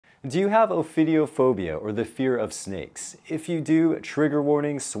Do you have ophidiophobia, or the fear of snakes? If you do, trigger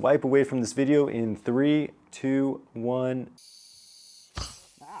warning, swipe away from this video in 3, 2, 1.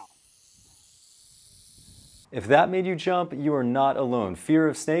 If that made you jump, you are not alone. Fear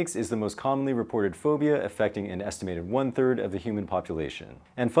of snakes is the most commonly reported phobia, affecting an estimated 1/3 of the human population.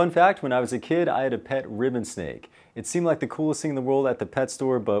 And fun fact, when I was a kid, I had a pet ribbon snake. It seemed like the coolest thing in the world at the pet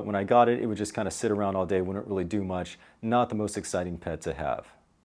store, but when I got it, it would just kind of sit around all day, wouldn't really do much. Not the most exciting pet to have.